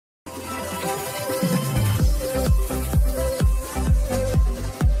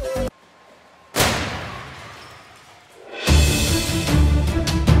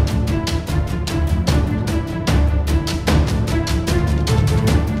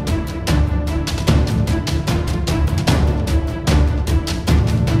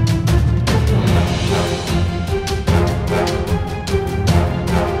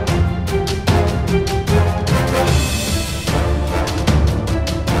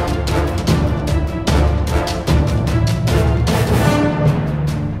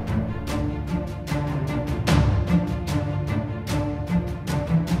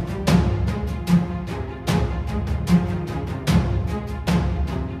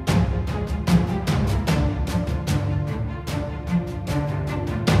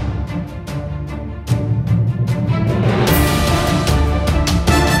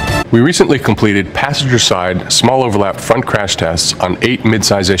We recently completed passenger-side, small overlap front crash tests on 8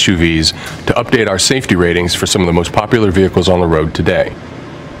 midsize SUVs to update our safety ratings for some of the most popular vehicles on the road today.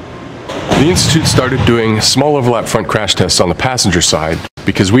 The Institute started doing small overlap front crash tests on the passenger side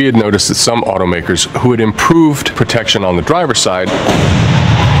because we had noticed that some automakers who had improved protection on the driver's side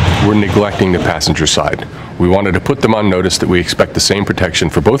were neglecting the passenger side. We wanted to put them on notice that we expect the same protection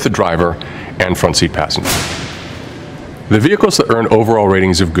for both the driver and front seat passenger. The vehicles that earned overall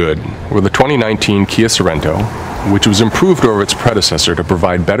ratings of good were the 2019 Kia Sorento, which was improved over its predecessor to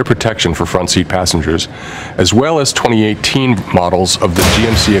provide better protection for front seat passengers, as well as 2018 models of the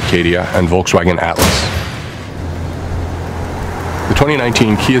GMC Acadia and Volkswagen Atlas. The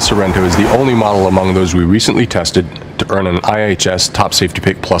 2019 Kia Sorento is the only model among those we recently tested to earn an IHS Top Safety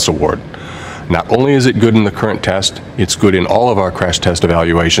Pick Plus award. Not only is it good in the current test, it's good in all of our crash test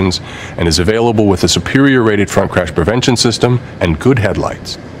evaluations and is available with a superior rated front crash prevention system and good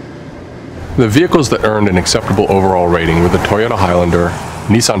headlights. The vehicles that earned an acceptable overall rating were the Toyota Highlander,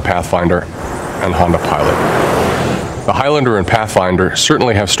 Nissan Pathfinder, and Honda Pilot. The Highlander and Pathfinder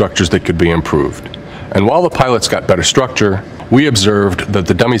certainly have structures that could be improved. And while the Pilot's got better structure, we observed that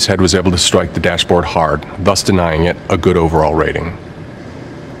the dummy's head was able to strike the dashboard hard, thus denying it a good overall rating.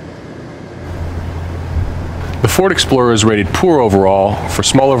 The Ford Explorer is rated poor overall for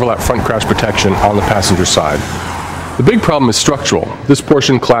small overlap front crash protection on the passenger side. The big problem is structural. This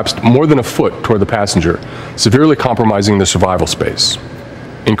portion collapsed more than a foot toward the passenger, severely compromising the survival space.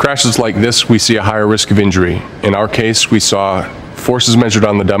 In crashes like this, we see a higher risk of injury. In our case, we saw forces measured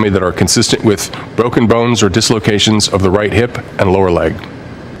on the dummy that are consistent with broken bones or dislocations of the right hip and lower leg.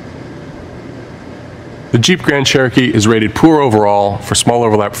 The Jeep Grand Cherokee is rated poor overall for small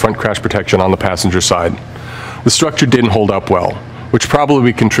overlap front crash protection on the passenger side. The structure didn't hold up well, which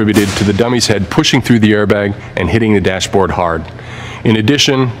probably contributed to the dummy's head pushing through the airbag and hitting the dashboard hard. In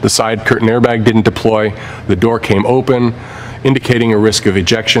addition, the side curtain airbag didn't deploy, the door came open, indicating a risk of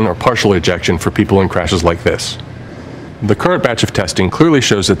ejection or partial ejection for people in crashes like this. The current batch of testing clearly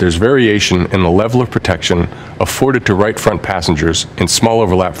shows that there's variation in the level of protection afforded to right front passengers in small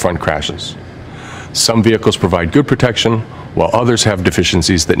overlap front crashes. Some vehicles provide good protection, while others have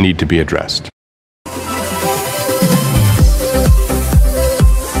deficiencies that need to be addressed.